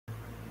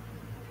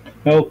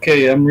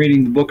Okay, I'm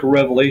reading the book of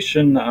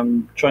Revelation.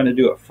 I'm trying to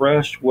do it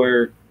fresh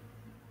where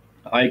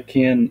I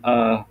can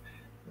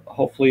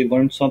hopefully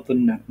learn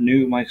something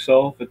new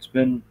myself. It's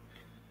been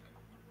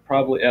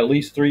probably at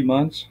least 3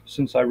 months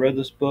since I read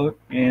this book,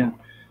 and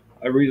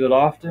I read it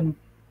often,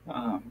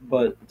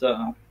 but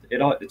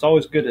it's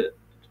always good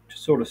to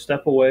sort of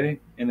step away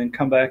and then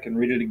come back and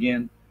read it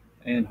again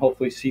and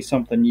hopefully see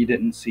something you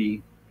didn't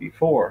see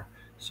before.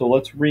 So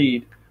let's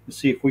read and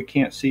see if we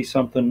can't see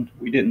something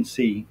we didn't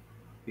see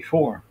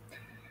before.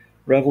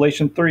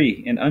 Revelation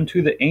 3. And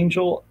unto the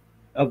angel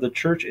of the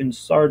church in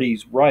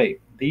Sardis write,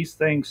 These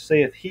things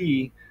saith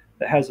he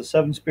that has the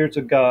seven spirits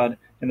of God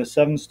and the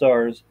seven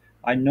stars.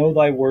 I know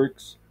thy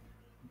works,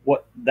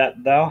 what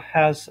that thou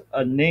hast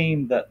a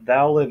name that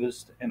thou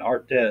livest and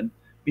art dead.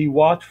 Be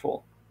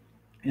watchful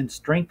and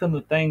strengthen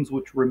the things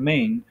which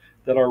remain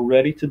that are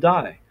ready to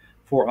die.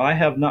 For I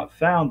have not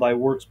found thy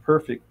works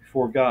perfect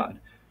before God.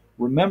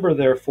 Remember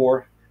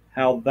therefore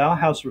how thou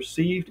hast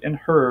received and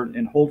heard,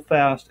 and hold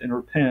fast and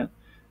repent.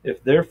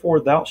 If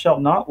therefore thou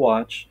shalt not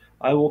watch,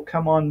 I will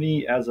come on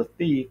thee as a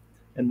thief,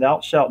 and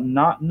thou shalt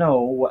not know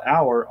what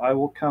hour I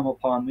will come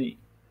upon thee.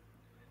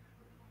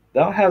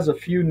 Thou hast a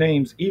few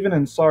names even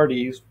in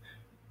Sardis,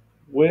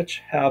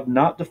 which have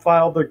not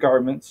defiled their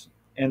garments,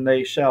 and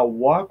they shall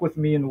walk with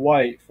me in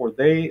white, for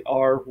they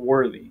are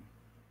worthy.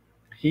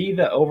 He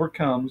that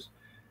overcomes,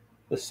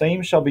 the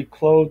same shall be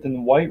clothed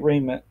in white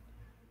raiment,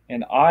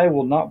 and I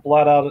will not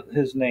blot out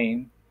his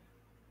name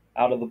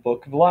out of the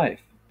book of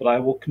life, but I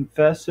will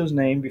confess his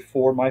name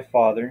before my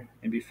Father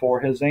and before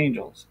his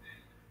angels.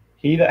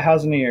 He that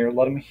has an ear,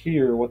 let him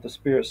hear what the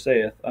Spirit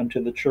saith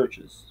unto the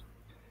churches.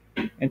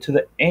 And to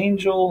the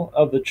angel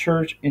of the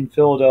church in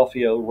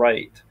Philadelphia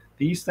write,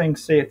 These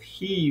things saith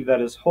he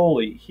that is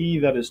holy, he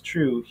that is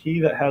true,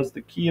 he that has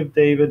the key of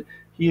David,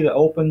 he that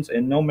opens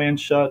and no man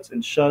shuts,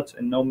 and shuts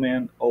and no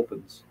man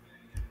opens.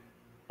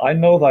 I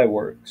know thy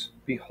works.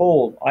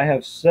 Behold, I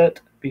have set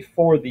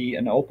before thee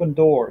an open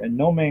door, and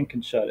no man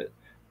can shut it.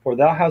 For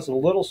thou hast a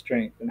little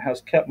strength, and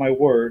hast kept my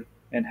word,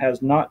 and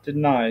hast not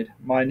denied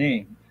my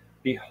name.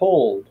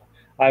 Behold,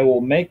 I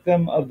will make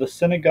them of the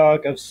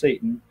synagogue of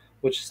Satan,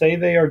 which say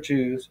they are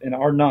Jews, and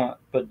are not,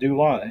 but do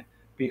lie.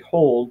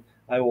 Behold,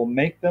 I will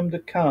make them to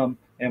come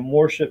and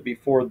worship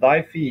before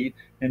thy feet,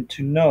 and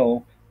to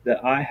know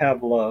that I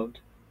have loved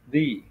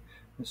thee.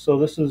 And so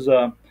this is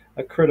a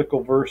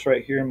critical verse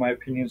right here, in my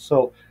opinion.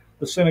 So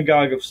the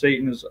synagogue of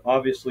Satan is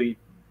obviously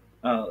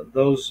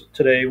those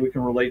today we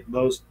can relate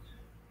those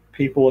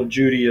people of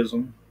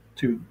Judaism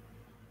to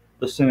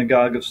the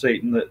synagogue of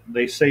Satan, that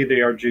they say they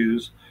are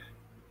Jews,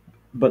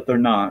 but they're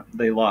not.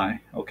 They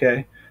lie.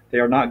 Okay, they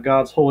are not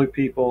God's holy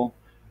people.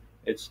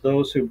 It's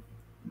those who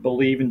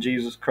believe in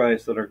Jesus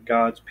Christ that are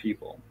God's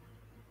people.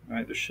 All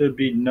right, there should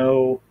be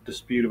no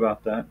dispute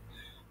about that,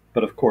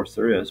 but of course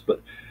there is.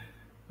 But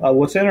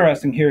what's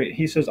interesting here,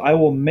 he says, I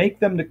will make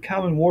them to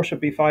come and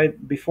worship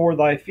before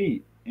thy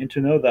feet, and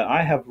to know that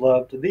I have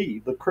loved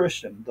thee, the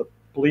Christian, the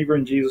believer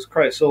in Jesus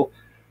Christ. So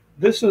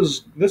this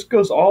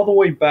goes all the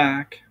way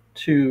back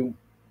to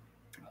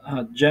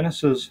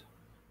Genesis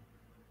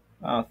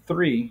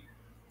 3,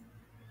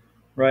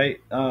 right?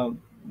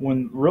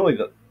 When really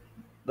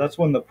that's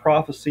when the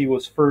prophecy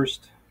was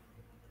first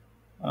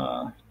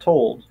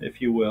told,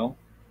 if you will.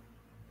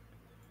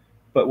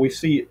 But we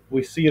see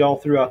it all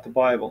throughout the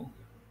Bible.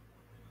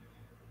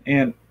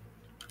 And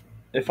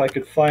if I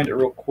could find it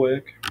real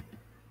quick,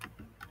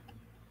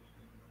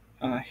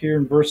 here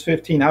in verse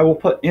 15, I will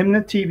put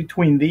enmity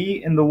between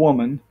thee and the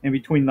woman, and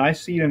between thy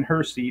seed and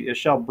her seed. It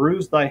shall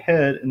bruise thy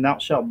head, and thou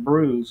shalt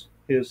bruise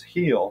his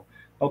heel.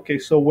 Okay,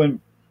 so when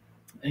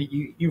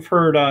you've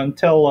heard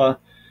until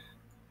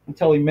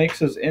he makes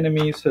his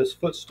enemies his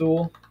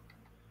footstool.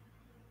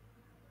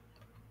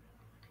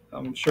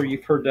 I'm sure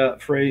you've heard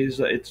that phrase.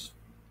 It's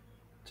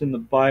in the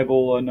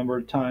Bible a number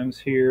of times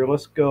here.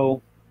 Let's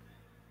go.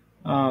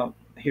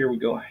 Here we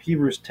go.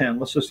 Hebrews 10.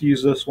 Let's just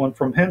use this one.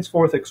 From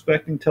henceforth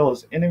expecting till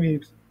his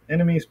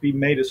enemies be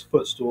made his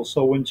footstool.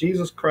 So when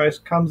Jesus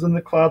Christ comes in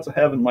the clouds of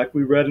heaven, like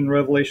we read in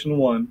Revelation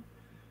 1,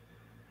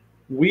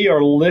 we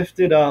are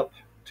lifted up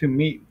to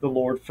meet the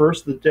Lord.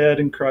 First the dead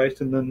in Christ,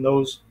 and then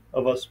those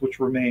of us which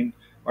remain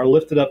are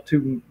lifted up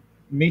to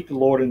meet the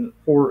Lord, and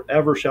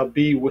forever shall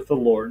be with the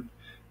Lord.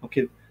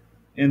 Okay,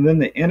 and then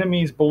the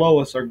enemies below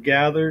us are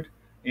gathered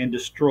and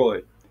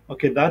destroyed.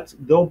 Okay,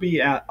 they'll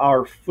be at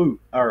our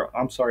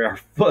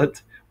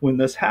foot when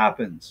this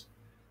happens.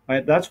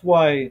 Right? That's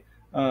why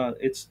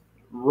it's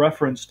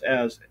referenced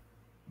as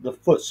the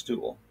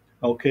footstool.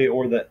 Okay,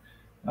 or that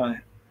uh,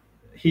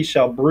 he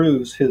shall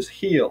bruise his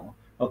heel.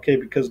 Okay,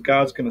 because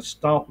God's going to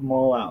stomp them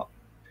all out.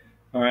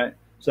 All right,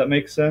 does that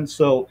make sense?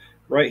 So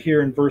right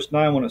here in verse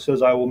 9, when it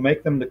says, I will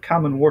make them to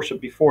come and worship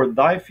before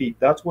thy feet,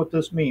 that's what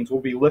this means.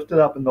 We'll be lifted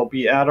up and they'll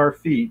be at our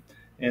feet,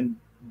 and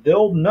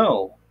they'll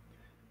know.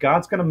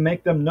 God's going to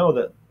make them know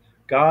that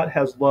God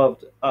has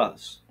loved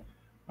us.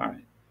 All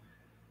right.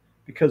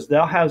 Because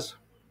thou hast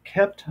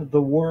kept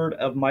the word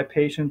of my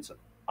patience,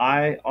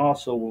 I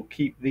also will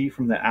keep thee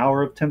from the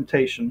hour of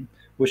temptation,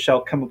 which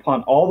shall come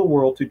upon all the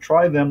world to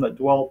try them that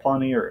dwell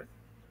upon the earth.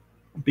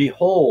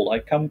 Behold, I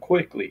come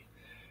quickly.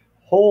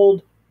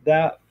 Hold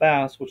that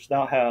fast which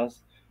thou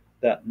hast,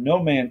 that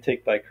no man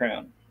take thy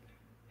crown.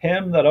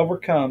 Him that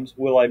overcomes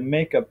will I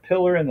make a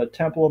pillar in the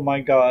temple of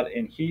my God,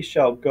 and he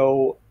shall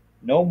go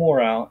no more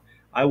out.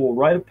 I will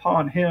write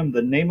upon him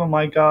the name of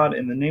my God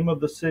and the name of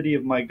the city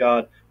of my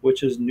God,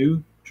 which is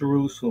New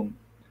Jerusalem,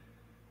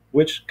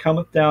 which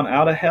cometh down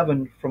out of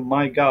heaven from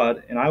my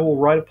God, and I will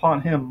write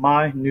upon him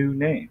my new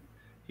name.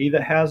 He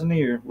that has an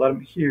ear, let him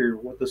hear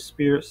what the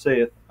Spirit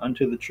saith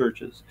unto the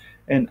churches.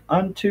 And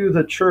unto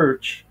the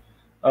church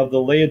of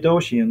the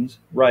Laodiceans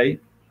write,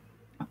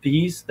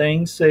 These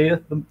things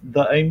saith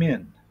the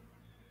Amen.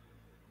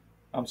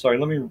 I'm sorry,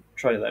 let me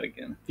try that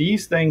again.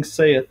 These things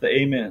saith the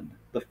Amen,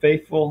 the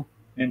faithful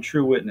and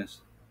true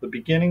witness, the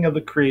beginning of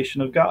the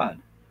creation of God.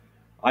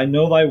 I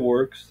know thy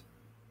works,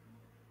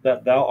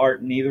 that thou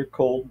art neither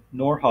cold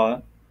nor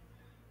hot.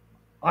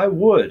 I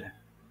would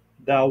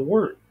thou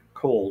wert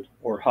cold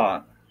or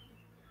hot.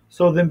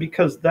 So then,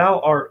 because thou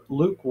art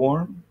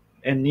lukewarm,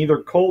 and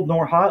neither cold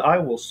nor hot, I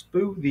will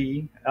spew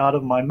thee out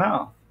of my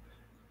mouth.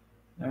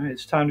 All right,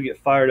 it's time to get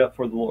fired up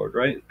for the Lord,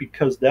 right?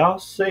 Because thou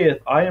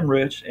sayest, I am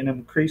rich, and am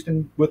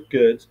increasing with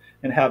goods,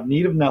 and have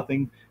need of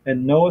nothing,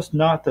 and knowest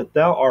not that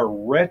thou art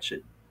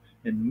wretched,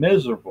 and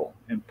miserable,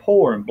 and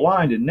poor, and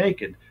blind, and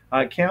naked.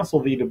 I counsel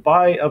thee to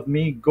buy of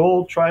me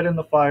gold tried in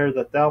the fire,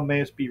 that thou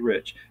mayest be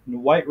rich,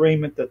 and white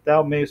raiment, that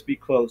thou mayest be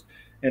clothed,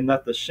 and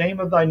that the shame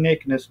of thy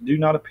nakedness do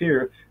not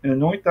appear, and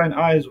anoint thine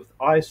eyes with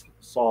eye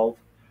salve,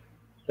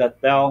 that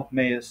thou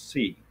mayest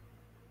see.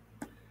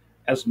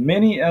 As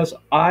many as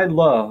I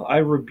love, I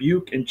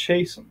rebuke and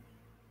chasten.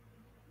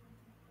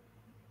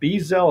 Be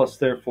zealous,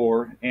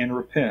 therefore, and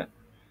repent.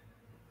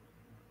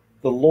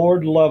 The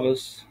Lord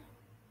loveth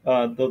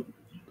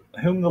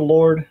whom the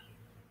Lord.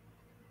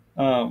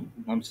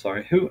 I'm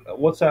sorry.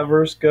 What's that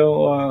verse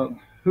go?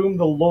 Whom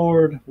the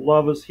Lord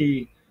loveth,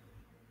 he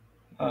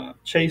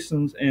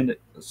chastens and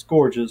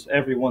scourges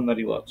everyone that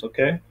he loves.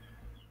 Okay.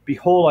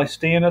 Behold, I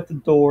stand at the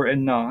door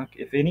and knock.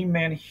 If any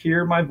man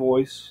hear my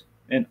voice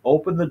and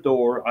open the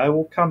door, I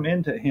will come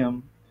into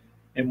him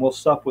and will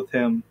sup with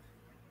him,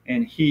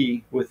 and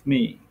he with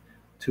me.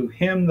 To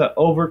him that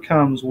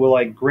overcomes will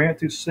I grant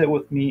to sit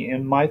with me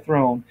in my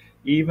throne,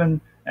 even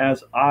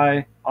as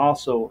I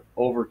also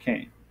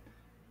overcame,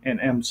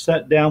 and am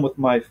set down with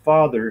my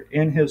Father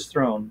in his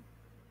throne.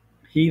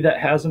 He that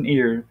has an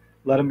ear,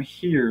 let him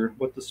hear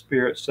what the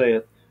Spirit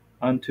saith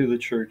unto the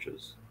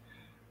churches.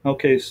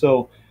 Okay,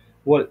 so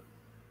what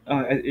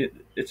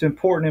it's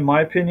important in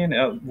my opinion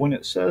when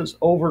it says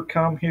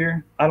overcome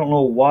here. I don't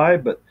know why,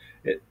 but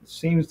it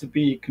seems to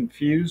be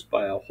confused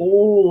by a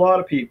whole lot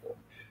of people.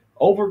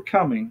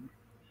 Overcoming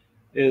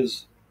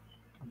is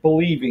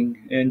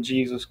believing in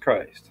Jesus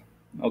Christ,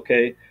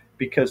 okay?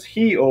 Because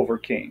he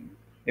overcame.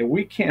 And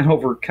we can't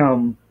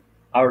overcome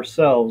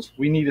ourselves.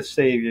 We need a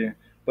Savior.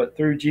 But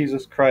through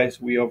Jesus Christ,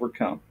 we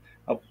overcome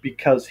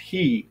because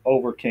he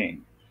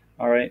overcame.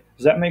 All right?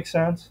 Does that make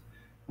sense?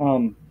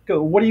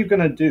 What are you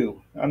going to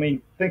do? I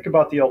mean, think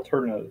about the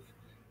alternative.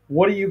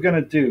 What are you going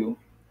to do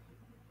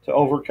to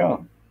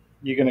overcome?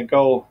 You're going to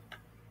go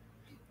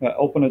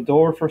open a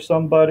door for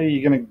somebody?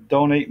 You're going to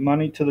donate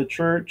money to the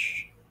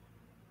church?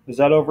 Is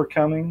that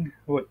overcoming?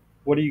 What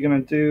are you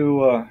going to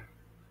do?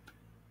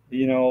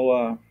 You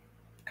know,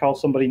 call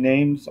somebody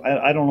names?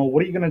 I don't know.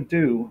 What are you going to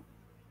do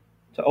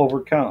to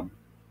overcome?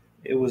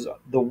 It was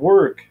the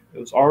work. It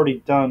was already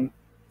done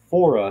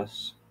for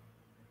us.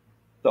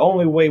 The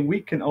only way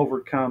we can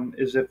overcome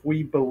is if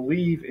we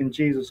believe in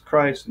Jesus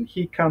Christ and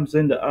he comes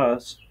into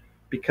us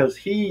because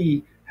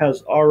he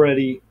has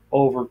already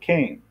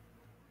overcame.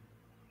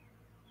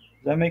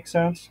 Does that make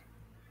sense?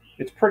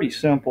 It's pretty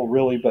simple,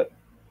 really, but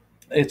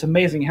it's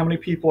amazing how many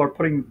people are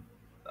putting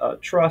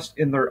trust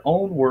in their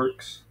own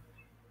works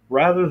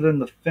rather than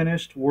the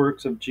finished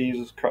works of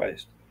Jesus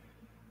Christ.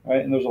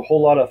 Right? And there's a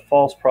whole lot of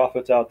false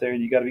prophets out there,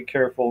 and you got to be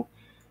careful.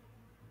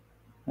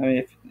 I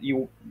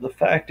mean, the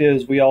fact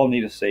is, we all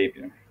need a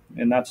Savior,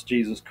 and that's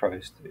Jesus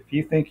Christ. If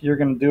you think you're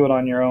going to do it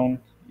on your own,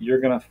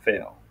 you're going to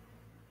fail.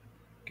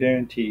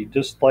 Guaranteed.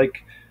 Just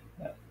like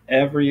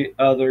every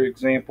other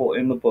example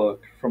in the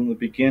book, from the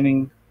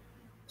beginning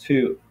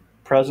to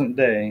present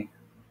day,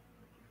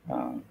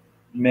 uh,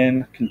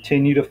 men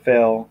continue to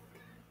fail.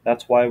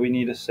 That's why we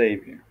need a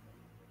Savior,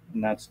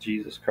 and that's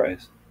Jesus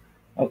Christ.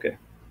 Okay.